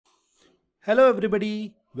Hello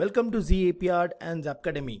everybody, welcome to Zapyard and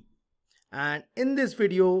Zapcademy. And in this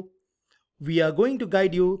video, we are going to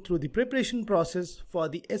guide you through the preparation process for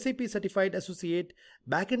the SAP Certified Associate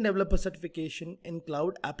Backend Developer Certification in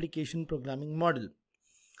Cloud Application Programming Model.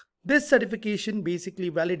 This certification basically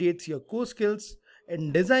validates your core skills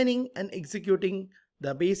in designing and executing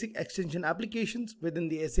the basic extension applications within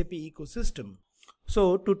the SAP ecosystem.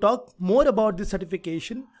 So to talk more about this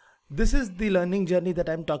certification, this is the learning journey that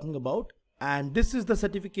I'm talking about. And this is the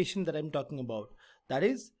certification that I'm talking about. That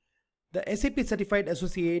is the SAP Certified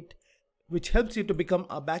Associate, which helps you to become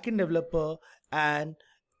a backend developer, and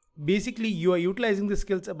basically you are utilizing the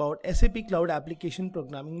skills about SAP Cloud Application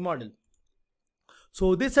Programming Model.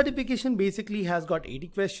 So this certification basically has got 80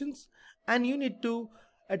 questions and you need to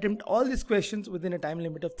attempt all these questions within a time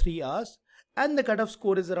limit of 3 hours, and the cutoff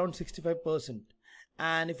score is around 65%.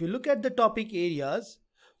 And if you look at the topic areas,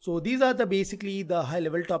 so these are basically the high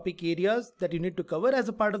level topic areas that you need to cover as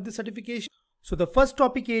a part of the certification. So the first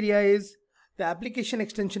topic area is the application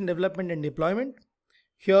extension development and deployment.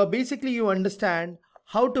 Here basically you understand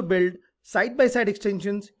how to build side-by-side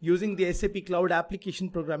extensions using the SAP Cloud Application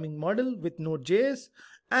Programming Model with Node.js,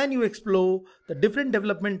 and you explore the different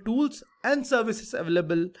development tools and services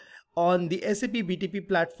available on the SAP BTP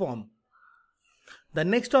platform. The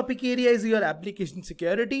next topic area is your application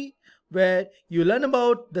security, where you learn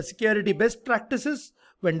about the security best practices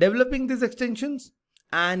when developing these extensions,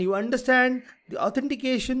 and you understand the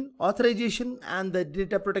authentication, authorization, and the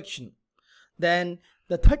data protection. Then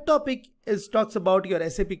the third topic talks about your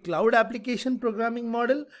SAP Cloud Application Programming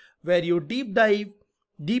Model, where you dive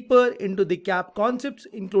deeper into the CAP concepts,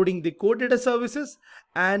 including the core data services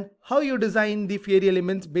and how you design the fiori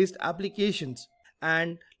elements based applications.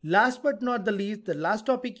 And last but not the least, the last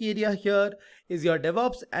topic area here is your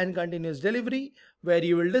DevOps and continuous delivery, where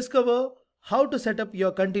you will discover how to set up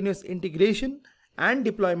your continuous integration and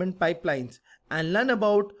deployment pipelines and learn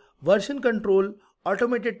about version control,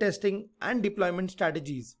 automated testing, and deployment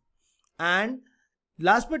strategies. And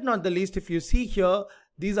last but not the least, if you see here,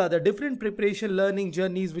 these are the different preparation learning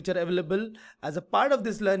journeys which are available as a part of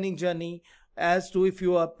this learning journey as to if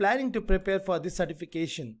you are planning to prepare for this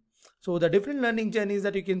certification. So the different learning journeys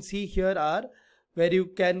that you can see here are where you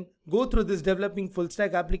can go through this developing full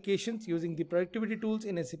stack applications using the productivity tools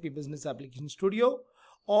in SAP Business Application Studio,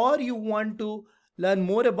 or you want to learn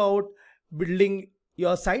more about building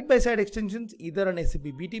your side-by-side extensions either on SAP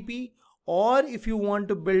BTP, or if you want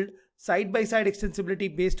to build side-by-side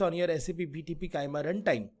extensibility based on your SAP BTP Kaima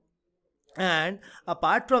runtime. And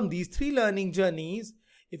apart from these three learning journeys,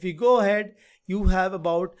 if you go ahead, you have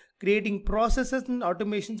about creating processes and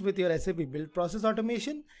automations with your SAP Build Process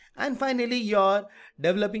Automation, and finally you're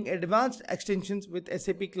developing advanced extensions with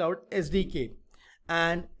SAP Cloud SDK.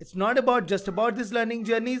 And it's not just about these learning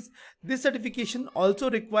journeys. This certification also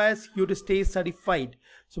requires you to stay certified.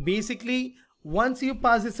 So basically, once you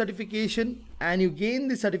pass this certification and you gain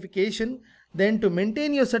the certification, then to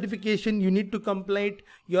maintain your certification, you need to complete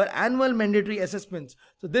your annual mandatory assessments.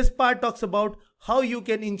 So this part talks about how you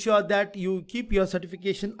can ensure that you keep your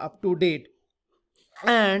certification up to date.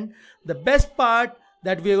 And the best part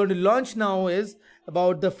that we are going to launch now is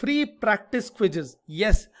about the free practice quizzes.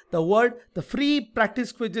 Yes, the free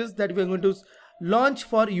practice quizzes that we are going to launch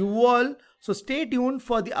for you all. So stay tuned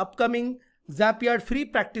for the upcoming Zapyard free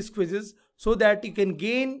practice quizzes so that you can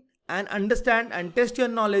gain and understand and test your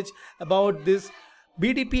knowledge about this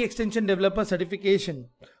BTP Extension Developer Certification.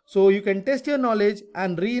 So you can test your knowledge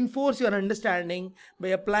and reinforce your understanding by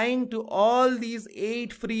applying to all these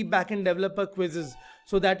 8 free backend developer quizzes,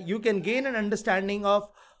 so that you can gain an understanding of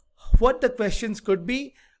what the questions could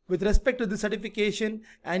be with respect to the certification,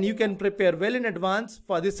 and you can prepare well in advance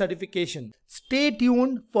for this certification. Stay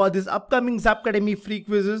tuned for this upcoming Zapcademy free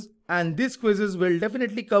quizzes, and these quizzes will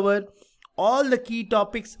definitely cover all the key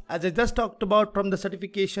topics as I just talked about from the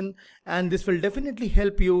certification, and this will definitely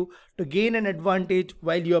help you to gain an advantage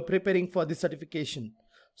while you are preparing for this certification.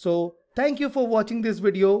 So thank you for watching this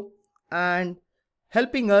video and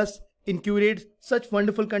helping us in curate such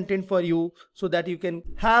wonderful content for you, so that you can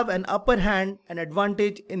have an upper hand and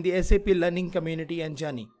advantage in the SAP learning community and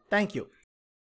journey. Thank you.